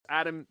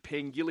Adam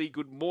Pengilly.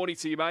 Good morning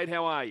to you, mate.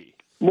 How are you?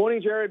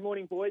 Morning, Jared.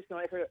 Morning, boys. Can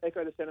I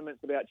echo the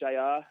sentiments about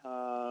JR?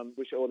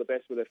 Wish her all the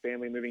best with her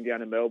family moving down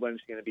to Melbourne.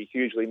 She's going to be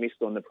hugely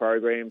missed on the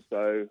program.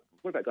 So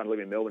what about going to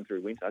live in Melbourne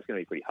through winter? That's going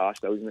to be pretty harsh,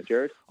 though, isn't it,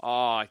 Jared?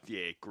 Oh,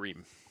 yeah,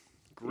 grim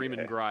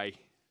and grey.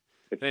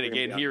 Then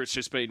again, here it's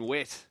just been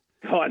wet.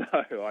 I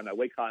know.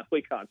 We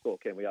can't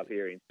talk, can we, up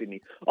here in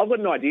Sydney? I've got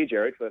an idea,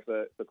 Jared, for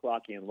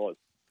Clarkie and Loz.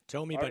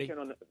 Tell me, buddy.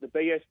 On the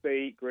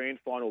BSB Grand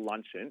Final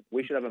luncheon,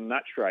 we should have a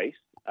match race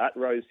at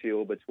Rose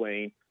Hill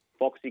between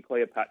Foxy,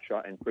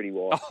 Cleopatra and Pretty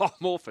Wild. Oh,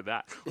 I'm all for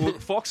that. Well,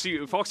 Foxy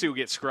will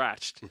get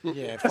scratched.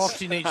 Yeah,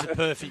 Foxy needs the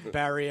perfect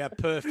barrier,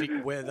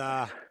 perfect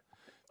weather,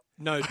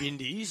 no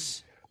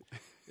bindies.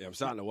 Yeah, I'm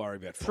starting to worry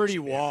about Foxy. Pretty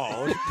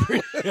Wild.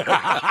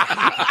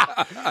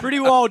 Pretty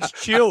Wild's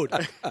chilled.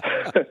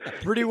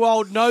 Pretty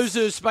Wild knows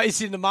her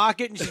space in the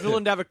market and she's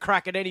willing to have a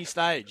crack at any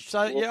stage.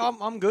 So, yeah,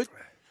 I'm good.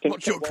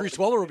 Not sure Chris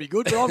Waller will be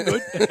good, but I'm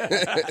good.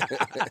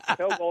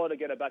 Tell Waller to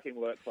get her back in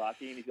work,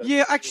 Clarkie. And he's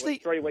got actually,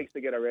 3 weeks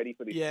to get her ready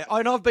for this. Yeah,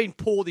 and I've been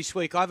poor this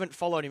week. I haven't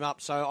followed him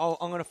up, so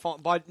I'm going to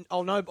find.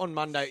 I'll know on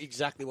Monday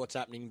exactly what's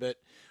happening. But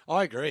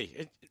I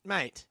agree,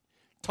 mate.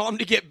 Time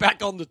to get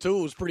back on the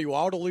tools. Pretty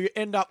Wild, or you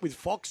end up with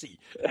Foxy,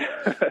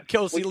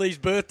 Kelsey Lee's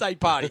birthday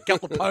party, a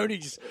couple of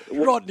ponies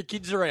riding the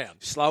kids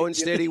around. Slow and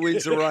steady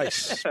wins the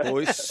race,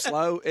 boys.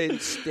 Slow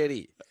and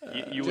steady.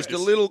 Just a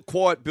little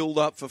quiet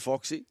build-up for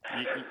Foxy.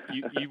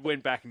 You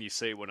went back and you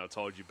see when I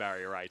told you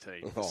barrier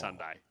 18 for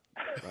Sunday.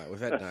 Right, we've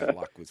had no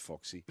luck with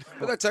Foxy.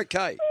 But that's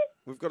okay.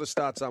 We've got to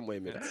start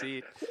somewhere, man. That's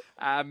it.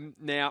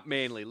 Now,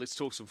 Manly, let's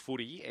talk some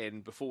footy.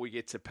 And before we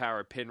get to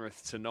Para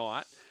Penrith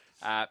tonight,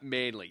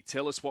 Manly,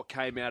 tell us what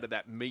came out of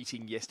that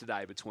meeting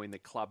yesterday between the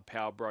club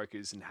power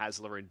brokers and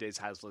Hasler and Des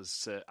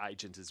Hasler's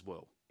agent as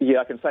well. Yeah,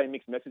 I can say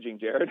mixed messaging,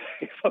 Jared,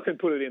 if I can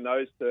put it in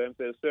those terms.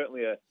 There's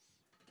certainly a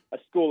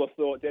school of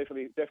thought,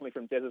 definitely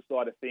from Des's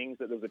side of things,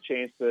 that there was a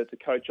chance to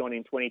coach on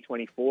in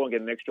 2024 and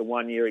get an extra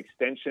 1-year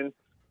extension.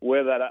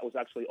 Whether that was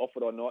actually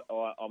offered or not,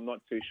 I'm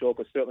not too sure,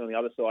 because certainly on the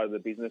other side of the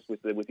business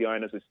with the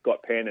owners, with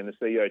Scott Penn and the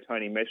CEO,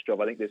 Tony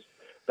Mestrov, I think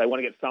they want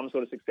to get some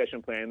sort of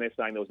succession plan. They're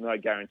saying there was no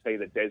guarantee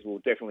that Des will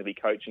definitely be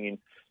coaching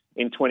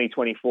in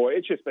 2024.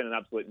 It's just been an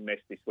absolute mess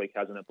this week,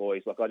 hasn't it,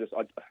 boys? Like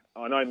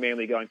I know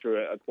Manly going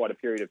through quite a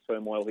period of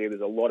turmoil here.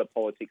 There's a lot of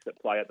politics at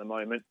play at the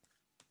moment.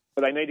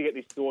 But they need to get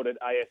this sorted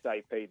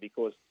ASAP,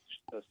 because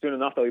soon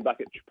enough they'll be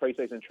back at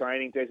pre-season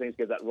training. Des needs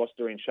to get that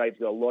roster in shape. There's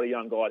got a lot of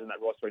young guys in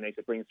that roster he needs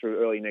to bring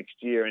through early next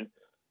year. And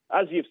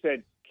as you've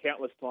said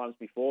countless times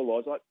before,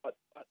 Loz,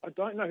 I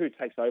don't know who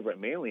takes over at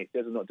Manly if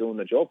Des is not doing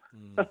the job,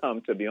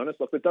 to be honest.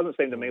 Like, it doesn't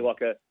seem to me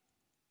like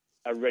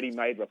a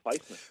ready-made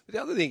replacement. But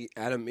the other thing,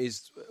 Adam,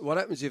 is what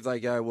happens if they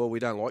go, well, we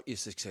don't like your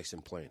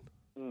succession plan?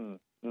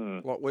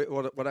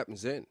 What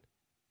happens then?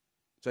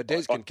 So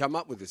Des can come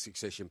up with a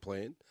succession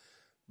plan,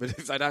 but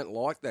if they don't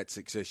like that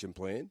succession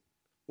plan,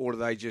 or do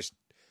they just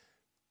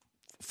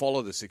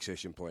follow the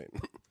succession plan?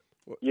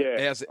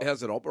 Yeah.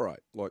 How's it operate?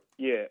 Like,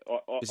 yeah,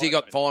 has he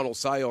got final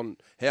say on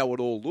how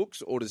it all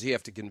looks, or does he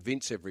have to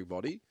convince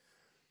everybody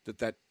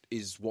that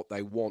is what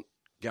they want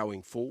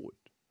going forward?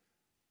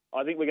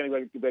 I think we're going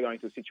to be going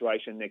to a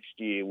situation next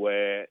year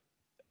where,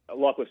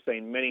 like we've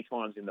seen many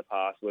times in the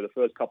past, where the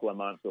first couple of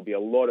months there'll be a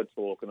lot of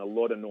talk and a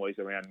lot of noise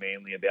around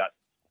Manly about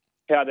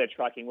how they're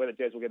tracking, whether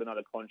Des will get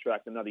another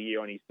contract, another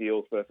year on his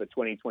deal for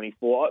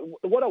 2024.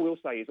 What I will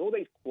say is all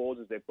these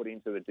clauses they've put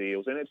into the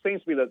deals, and it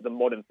seems to be the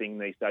modern thing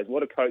these days. A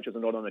lot of coaches are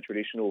not on the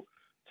traditional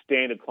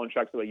standard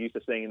contracts that we're used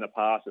to seeing in the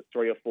past, a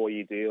 3 or 4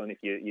 year deal, and if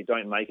you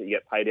don't make it, you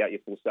get paid out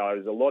your full salary.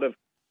 There's a lot of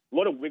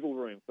wiggle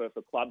room for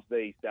clubs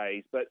these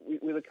days. But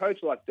with a coach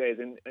like Des,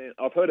 and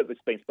I've heard it's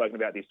been spoken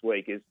about this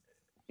week, is,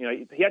 you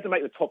know, he had to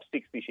make the top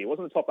 6 this year. It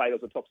wasn't the top 8, it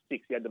was the top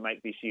 6 he had to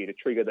make this year to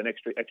trigger the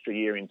extra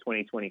year in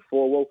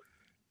 2024. Well,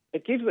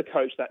 it gives the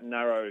coach that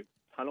narrow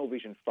tunnel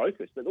vision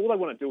focus, that all they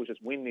want to do is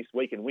just win this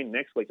week and win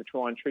next week to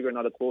try and trigger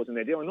another clause in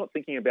their deal, and not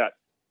thinking about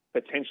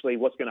potentially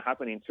what's going to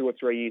happen in 2 or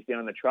 3 years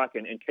down the track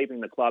and keeping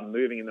the club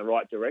moving in the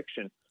right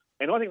direction.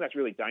 And I think that's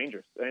really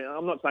dangerous. And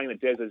I'm not saying that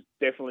Des has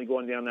definitely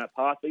gone down that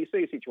path, but you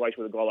see a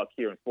situation with a guy like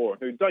Kieran Foran,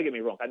 who, don't get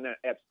me wrong, had an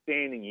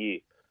outstanding year,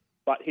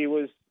 but he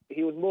was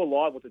more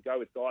liable to go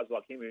with guys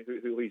like him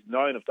who he's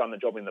known have done the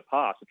job in the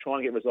past, to try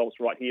and get results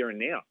right here and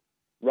now,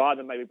 rather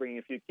than maybe bringing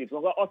a few kids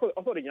along. I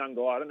thought a young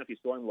guy, I don't know if you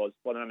saw him, was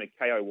by the name of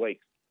K.O.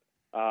 Weeks,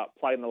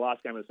 played in the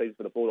last game of the season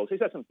for the Bulldogs.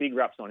 He's had some big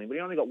raps on him, but he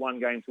only got 1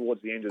 game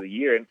towards the end of the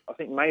year, and I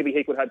think maybe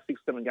he could have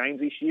had 6-7 games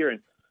this year and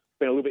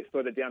been a little bit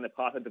further down the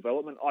path of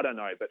development. I don't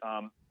know, but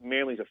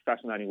Manly's a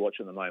fascinating watch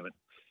at the moment.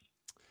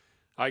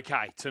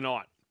 Okay,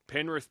 tonight,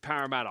 Penrith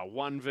Parramatta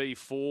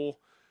 1v4.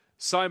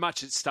 So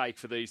much at stake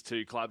for these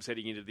two clubs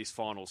heading into this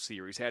final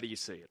series. How do you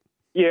see it?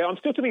 Yeah, I'm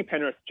still tipping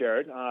Penrith,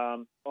 Jared.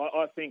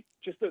 I think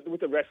just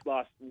with the rest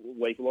last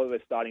week, a lot of their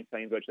starting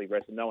team virtually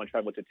rested. No one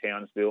travelled to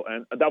Townsville,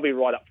 and they'll be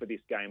right up for this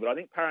game. But I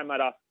think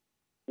Parramatta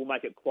will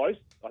make it close.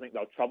 I think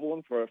they'll trouble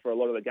them for a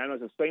lot of the games.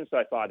 As we've seen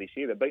so far this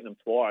year, they've beaten them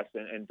twice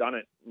and done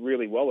it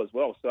really well as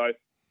well. So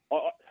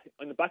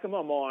in the back of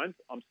my mind,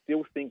 I'm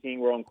still thinking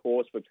we're on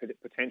course for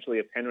potentially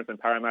a Penrith and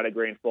Parramatta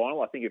grand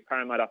final. I think if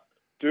Parramatta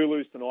do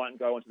lose tonight and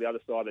go onto the other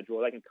side of the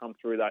draw, they can come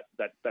through that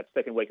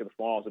second week of the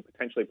finals and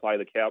potentially play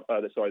the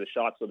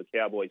Sharks or the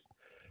Cowboys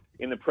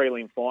in the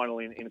prelim final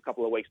in a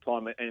couple of weeks'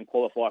 time and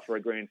qualify for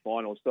a grand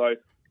final. So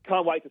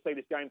can't wait to see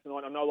this game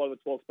tonight. I know a lot of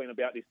the talk's been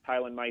about this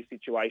Taylor May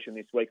situation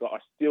this week. I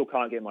still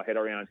can't get my head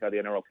around how the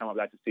NRL come up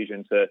with that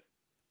decision to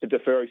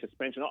defer his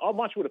suspension. I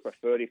much would have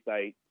preferred if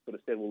they sort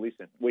of said, well,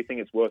 listen, we think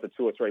it's worth a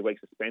 2 or 3 week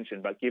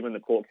suspension, but given the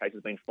court case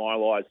has been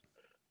finalised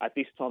at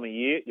this time of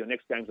year, your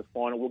next game's a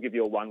final, we'll give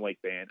you a 1 week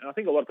ban. And I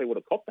think a lot of people would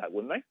have copped that,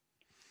 wouldn't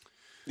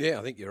they? Yeah,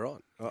 I think you're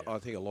right. Yeah. I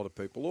think a lot of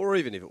people, or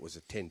even if it was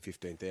a $10,000,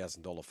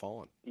 $15,000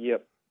 fine.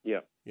 Yep.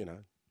 You know,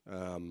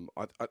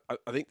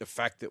 I think the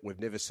fact that we've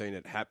never seen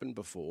it happen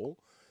before,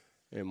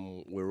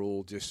 and we're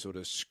all just sort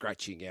of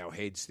scratching our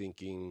heads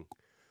thinking,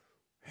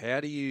 how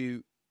do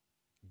you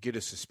get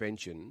a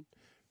suspension?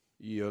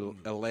 You're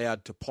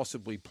allowed to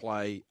possibly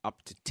play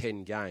up to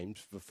 10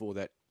 games before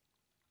that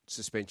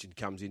suspension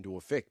comes into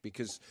effect,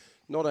 because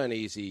not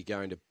only is he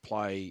going to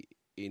play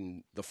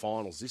in the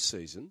finals this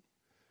season,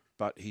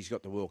 but he's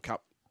got the World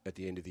Cup at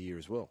the end of the year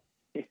as well.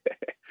 Yeah.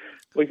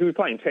 Well, he could be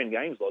playing 10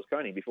 games,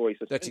 can't he, before he's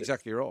suspended? That's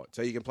exactly right.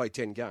 So you can play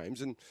 10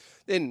 games. And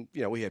then,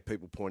 you know, we had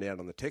people point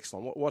out on the text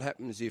line, what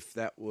happens if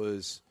that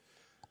was...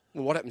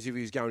 Well, what happens if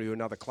he was going to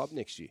another club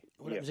next year?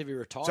 What happens if he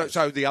retires?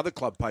 So the other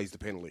club pays the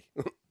penalty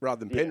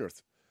rather than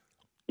Penrith.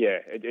 Yeah,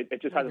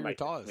 it just hasn't made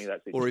sense to me.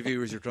 That's or if he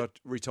was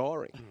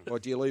retiring. Or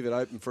do you leave it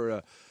open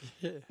for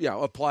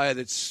a player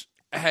that's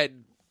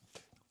had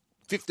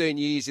 15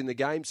 years in the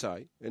game,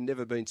 say, and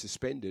never been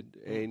suspended,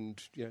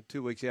 and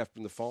 2 weeks out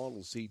from the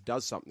finals he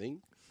does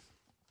something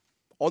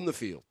on the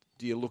field?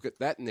 Do you look at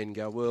that and then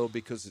go, well,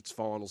 because it's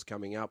finals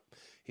coming up,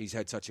 he's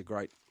had such a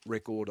great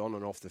record on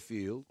and off the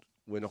field,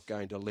 we're not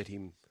going to let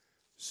him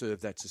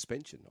serve that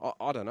suspension?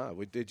 I don't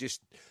know. They're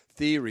just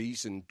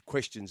theories and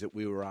questions that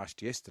we were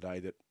asked yesterday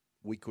that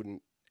we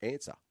couldn't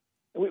answer.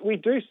 We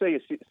do see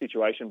a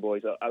situation,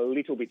 boys, a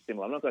little bit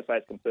similar. I'm not going to say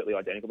it's completely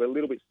identical, but a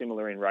little bit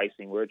similar in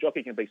racing, where a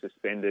jockey can be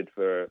suspended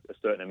for a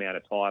certain amount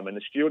of time, and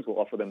the stewards will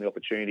offer them the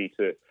opportunity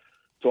to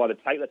either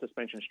take that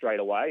suspension straight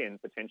away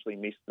and potentially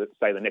miss, the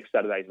next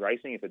Saturday's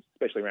racing, if it's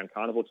especially around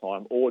carnival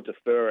time, or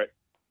defer it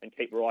and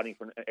keep riding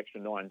for an extra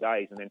 9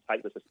 days and then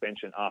take the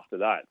suspension after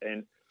that.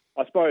 And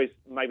I suppose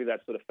maybe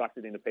that's sort of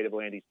factored into Peter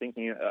V'landys's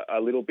thinking a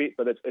little bit,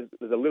 but there's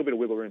a little bit of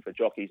wiggle room for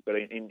jockeys. But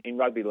in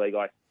rugby league,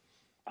 I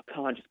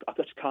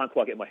just can't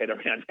quite get my head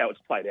around how it's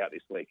played out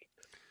this week.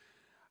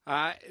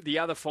 The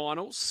other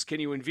finals, can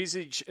you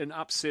envisage an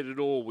upset at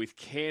all with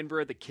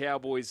Canberra, the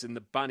Cowboys and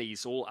the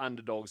Bunnies, all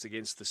underdogs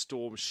against the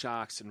Storm,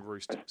 Sharks and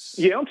Roosters?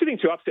 Yeah, I'm sitting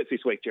 2 upsets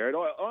this week, Jared.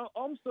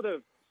 I'm sort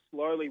of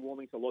slowly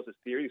warming to Loz's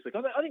theory this week.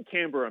 I think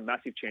Canberra are a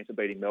massive chance of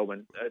beating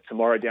Melbourne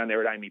tomorrow down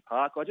there at Amy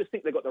Park. I just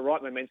think they've got the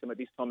right momentum at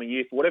this time of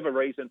year. For whatever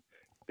reason,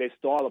 their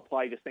style of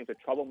play just seems to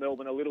trouble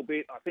Melbourne a little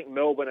bit. I think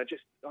Melbourne are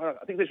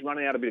they're just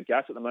running out a bit of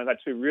gas at the moment.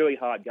 They've had 2 really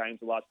hard games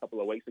the last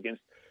couple of weeks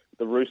against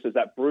the Roosters,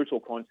 that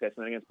brutal contest,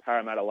 and then against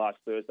Parramatta last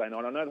Thursday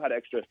night. I know they've had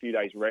a few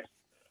days rest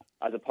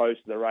as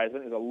opposed to the Raiders. I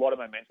think there's a lot of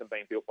momentum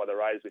being built by the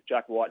Raiders with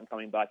Jack Whiten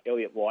coming back,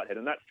 Elliott Whitehead,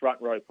 and that front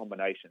row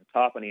combination,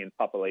 Tarpany and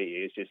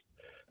Papali'i, is just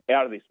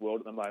out of this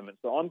world at the moment.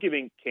 So I'm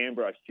giving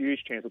Canberra a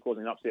huge chance of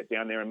causing an upset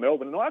down there in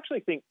Melbourne. And I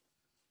think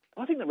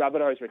the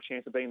Rabbitohs are a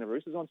chance of beating the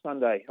Roosters on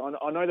Sunday.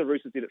 I know the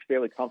Roosters did it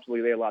fairly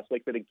comfortably there last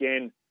week, but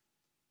again,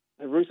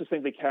 the Roosters seem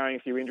to be carrying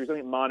a few injuries. I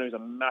think Manu's a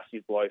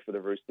massive blow for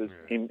the Roosters,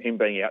 him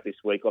being out this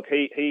week. Like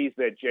he's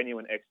their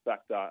genuine X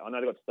factor. I know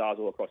they've got stars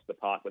all across the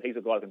park, but he's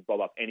a guy that can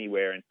bob up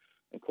anywhere and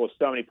cause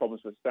so many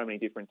problems for so many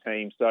different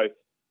teams. So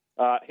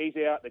he's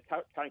out. They're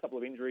carrying a couple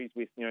of injuries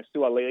with,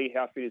 Suaalii.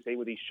 How fit is he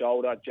with his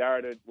shoulder?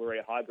 Jared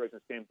Waerea-Hargreaves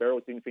and Sam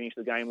Beryl didn't finish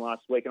the game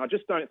last week. And I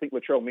just don't think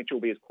Latrell Mitchell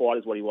will be as quiet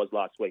as what he was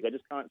last week. I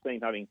just can't see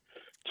him having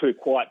 2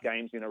 quiet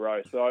games in a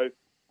row. So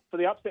for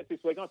the upsets this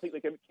week, I think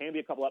there can be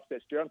a couple of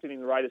upsets. I'm tipping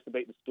the Raiders to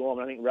beat the Storm,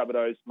 and I think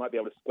Rabbitohs might be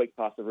able to squeak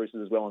past the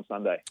Roosters as well on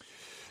Sunday.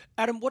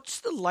 Adam,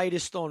 what's the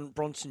latest on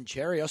Bronson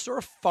Cherry? I saw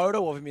a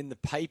photo of him in the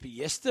paper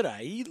yesterday.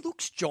 He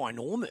looks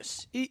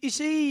ginormous. Is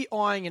he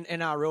eyeing an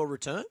NRL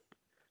return?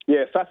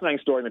 Yeah, fascinating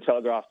story in the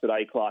Telegraph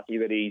today, Clarkie,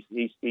 that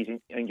he's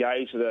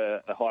engaged with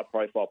a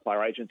high-profile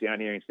player agent down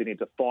here in Sydney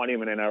to find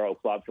him an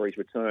NRL club for his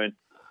return,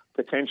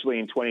 potentially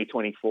in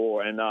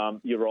 2024.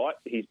 And you're right,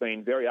 he's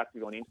been very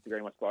active on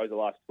Instagram, I suppose, the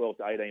last 12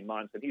 to 18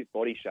 months, and his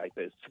body shape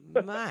is...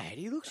 Mate,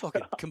 he looks like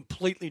a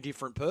completely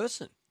different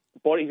person.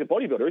 He's a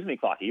bodybuilder, isn't he,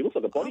 Clarkie? He looks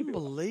like a bodybuilder.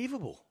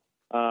 Unbelievable.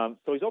 So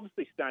he's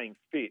obviously staying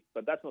fit,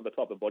 but that's not the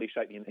type of body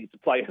shape you need to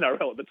play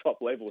NRL at the top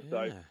level. Yeah.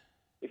 So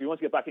if he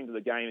wants to get back into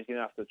the game, he's going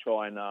to have to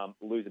try and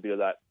lose a bit of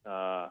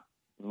that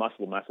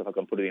muscle mass, if I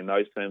can put it in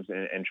those terms,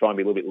 and try and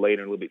be a little bit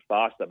leaner and a little bit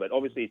faster. But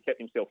obviously he's kept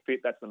himself fit.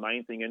 That's the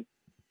main thing. And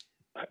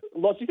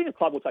Loz, do you think a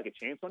club will take a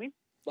chance on him?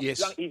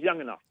 Yes. He's young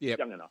enough. Yep. He's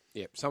young enough.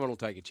 Yep, someone will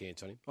take a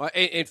chance on him.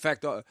 In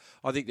fact, I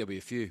think there'll be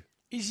a few.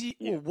 Is he?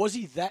 Yeah. Or was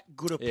he that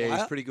good a player? Yeah,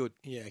 he's pretty good.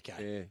 Yeah,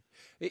 okay.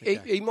 Yeah.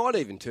 He might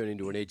even turn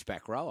into an edge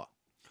back rower.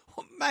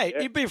 Oh, mate,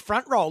 he'd be a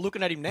front row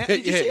looking at him now.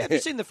 Have you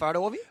seen the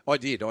photo of him? I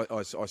did.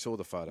 I saw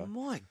the photo. Oh,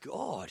 my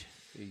God.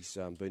 He's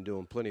been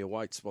doing plenty of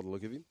weights by the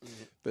look of him.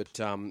 But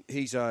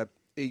he's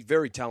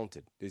very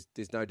talented.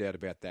 There's no doubt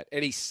about that.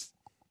 And he's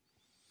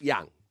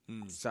young,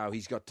 so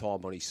he's got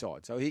time on his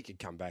side. So he could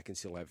come back and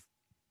still have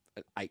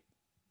an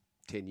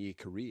 8-10-year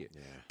career.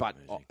 Yeah, but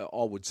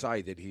I would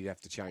say that he'd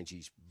have to change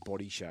his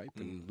body shape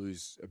and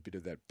lose a bit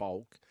of that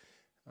bulk.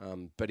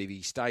 But if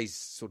he stays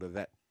sort of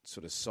that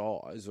sort of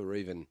size, or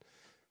even,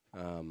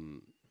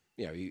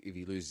 if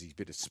he loses his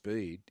bit of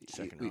speed,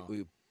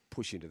 we'll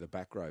push into the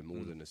back row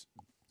more than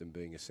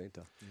being a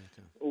centre.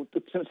 Yeah, well,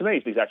 to me,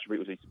 his attribute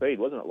was his speed,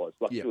 wasn't it, Loz?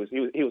 He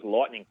was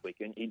lightning quick,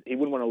 and he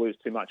wouldn't want to lose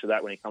too much of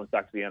that when he comes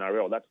back to the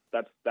NRL.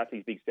 That's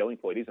his big selling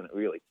point, isn't it,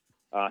 really?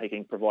 He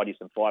can provide you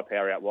some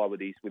firepower out wide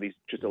with his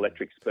just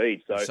electric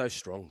speed. So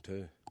strong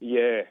too.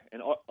 Yeah,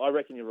 and I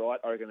reckon you're right.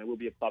 I reckon there will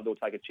be a club that will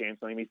take a chance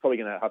on him. He's probably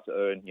going to have to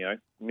earn,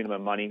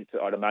 minimum money,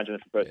 I'd imagine,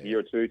 for the first year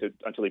or two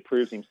until he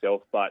proves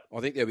himself. But I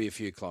think there'll be a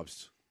few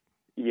clubs.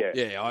 Yeah.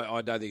 Yeah,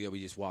 I don't think there'll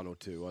be just one or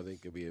two. I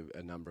think there'll be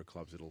a number of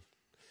clubs that'll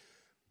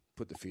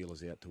put the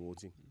feelers out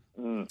towards him.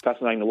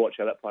 Fascinating to watch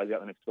how that plays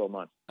out in the next 12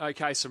 months.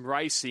 Okay, some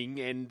racing,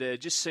 and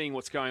just seeing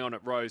what's going on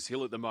at Rose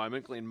Hill at the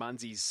moment. Glenn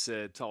Munsey's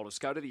told us,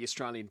 go to the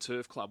Australian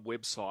Turf Club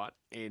website,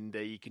 and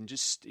you can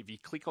just, if you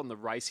click on the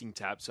racing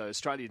tab, so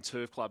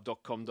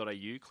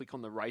australianturfclub.com.au, click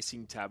on the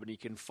racing tab, and you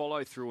can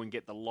follow through and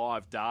get the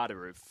live data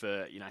of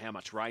how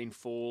much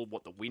rainfall,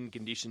 what the wind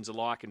conditions are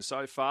like. And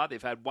so far,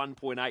 they've had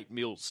 1.8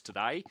 mils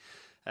today.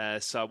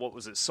 So what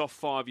was it, soft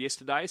 5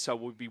 yesterday? So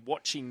we'll be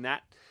watching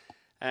that,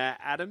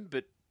 Adam,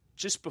 but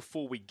just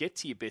before we get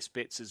to your best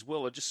bets as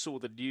well, I just saw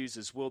the news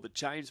as well that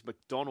James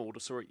McDonald, I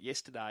saw it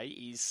yesterday,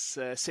 is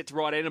set to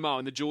ride Enemo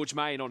in the George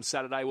Main on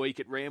Saturday week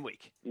at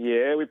Randwick.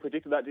 Yeah, we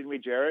predicted that, didn't we,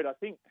 Jared? I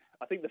think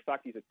the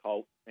fact he's a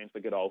Colt and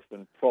for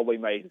Godolphin probably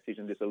made his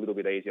decision just a little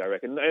bit easier, I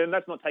reckon. And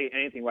that's not taking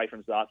anything away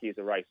from Zaki as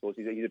a racehorse.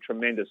 He's a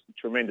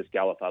tremendous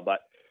galloper, but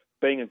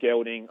being a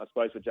gelding, I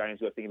suppose for James,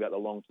 we're thinking about the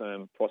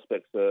long-term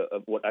prospects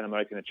of what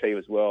Enemo can achieve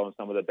as well, and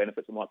some of the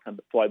benefits that might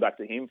flow back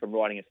to him from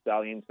riding a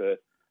stallion to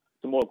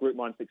some more Group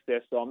 1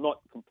 success. So I'm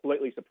not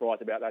completely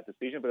surprised about that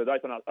decision, but it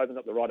opens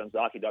up the ride on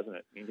Zaki, doesn't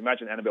it? You can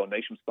imagine Annabelle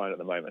Neesham's phone at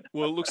the moment.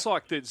 Well, it looks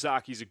like that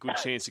Zaki's a good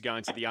chance of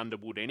going to the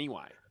Underwood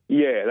anyway.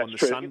 Yeah, that's on the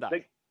true.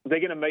 Sunday. They're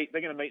going to meet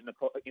in the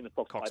Cox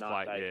Plate,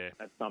 aren't they, yeah,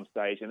 at some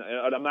stage. And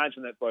I'd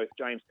imagine that both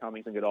James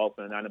Cummings and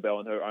Godolphin and Annabelle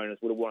and her owners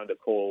would have wanted to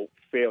call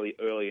fairly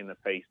early in the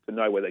piece to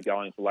know where they're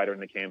going for later in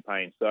the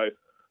campaign. So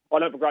I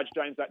don't begrudge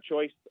James that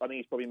choice. I think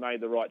he's probably made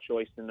the right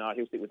choice, and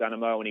he'll stick with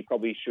Animo, and he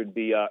probably should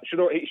be he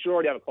should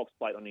already have a Cox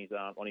Plate on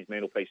his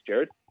mantelpiece,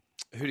 Jared.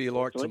 Who do you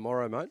like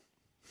tomorrow, mate?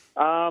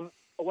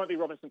 It won't be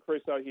Robinson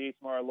Crusoe here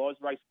tomorrow, Loz.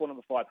 Race 4,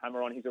 number 5,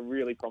 Hammer On. He's a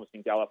really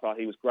promising galloper.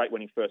 He was great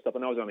when he first up. I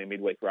know it was only a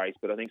midweek race,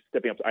 but I think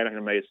stepping up to 800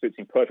 metres suits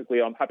him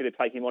perfectly. I'm happy to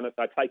take him on it.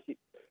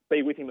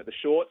 Be with him at the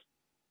shorts.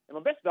 And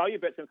my best value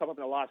bet's going to come up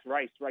in the last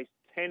race, race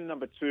 10,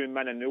 number 2,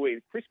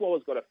 Mananui. Chris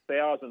Waller's got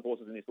 1,000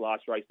 horses in this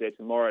last race there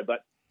tomorrow,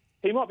 but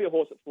he might be a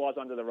horse that flies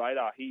under the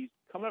radar. He's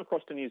coming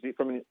across to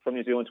from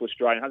New Zealand to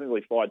Australia and hasn't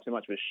really fired too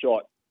much of a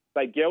shot.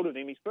 They gelded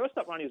him. His first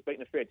up run, he was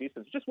beaten a fair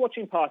distance. Just watch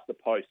him past the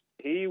post.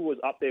 He was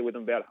up there with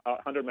them about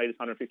 100 metres,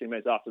 150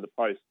 metres after the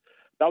post.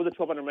 That was a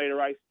 1,200-metre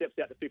race. Steps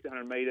out to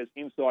 1,500 metres.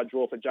 Inside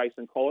draw for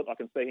Jason Collett. I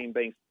can see him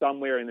being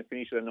somewhere in the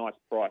finish at a nice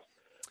price.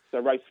 So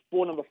race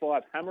 4, number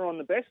 5, Hammer On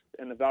the best,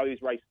 and the value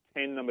is race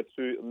 10, number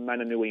 2,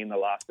 Mananui in the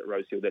last at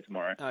Rose Hill there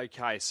tomorrow.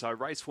 Okay, so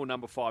race 4,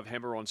 number 5,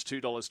 Hammer On's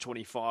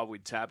 $2.25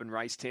 with tab, and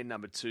race 10,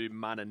 number 2,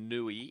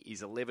 Mananui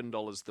is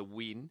 $11 the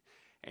win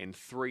and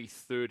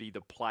 $3.30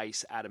 the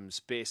place.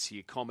 Adam's best.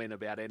 Your comment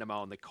about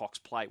Enemo on the Cox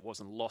Plate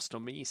wasn't lost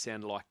on me. You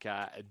sound like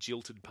a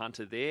jilted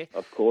punter there.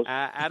 Of course.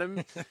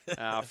 Adam,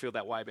 I feel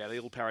that way about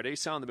Il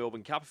Paradiso in the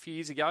Melbourne Cup a few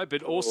years ago,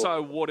 but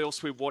also what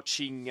else we're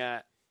watching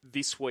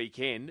this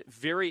weekend.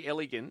 Very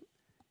Elegant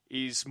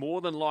is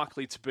more than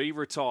likely to be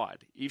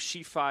retired. If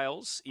she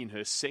fails in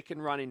her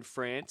second run in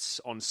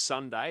France on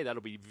Sunday,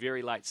 that'll be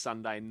very late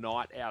Sunday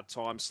night, our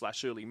time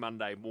 / early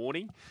Monday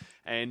morning.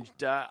 And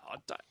I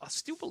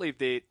still believe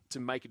they're to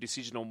make a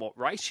decision on what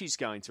race she's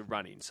going to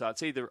run in. So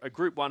it's either a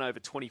Group 1 over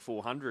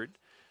 2,400,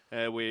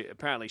 where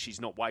apparently she's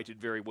not weighted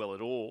very well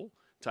at all,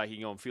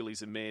 taking on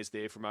fillies and mares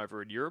there from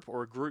over in Europe,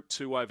 or a Group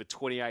 2 over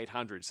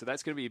 2,800. So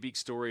that's going to be a big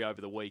story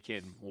over the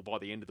weekend, or by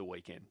the end of the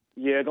weekend.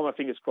 Yeah, I got my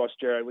fingers crossed,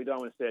 Jared. We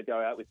don't want to see her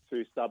go out with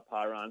 2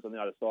 subpar runs on the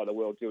other side of the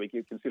world, do we?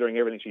 Considering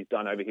everything she's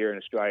done over here in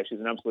Australia, she's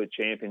an absolute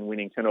champion,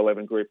 winning 10 or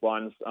 11 Group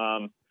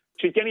 1s.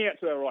 She's getting out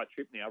to her right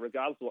trip now,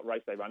 regardless of what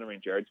race they run her in,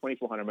 Jared.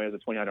 2,400 metres or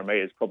 2,800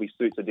 metres probably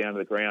suits her down to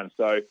the ground.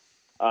 So,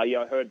 I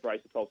heard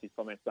Bracer Tulsi's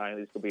comments saying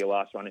this could be a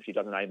last run if she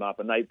doesn't aim up,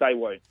 and they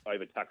won't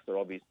overtax her,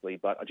 obviously.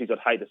 But, geez, I'd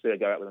hate to see her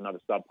go out with another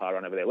subpar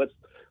run over there. Let's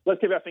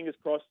keep our fingers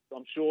crossed.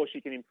 I'm sure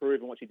she can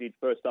improve on what she did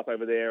first up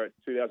over there at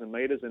 2,000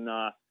 metres, and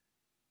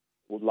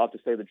would love to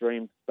see the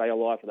dream stay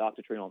alive for the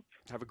after triumph.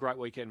 Have a great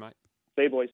weekend, mate. See you, boys.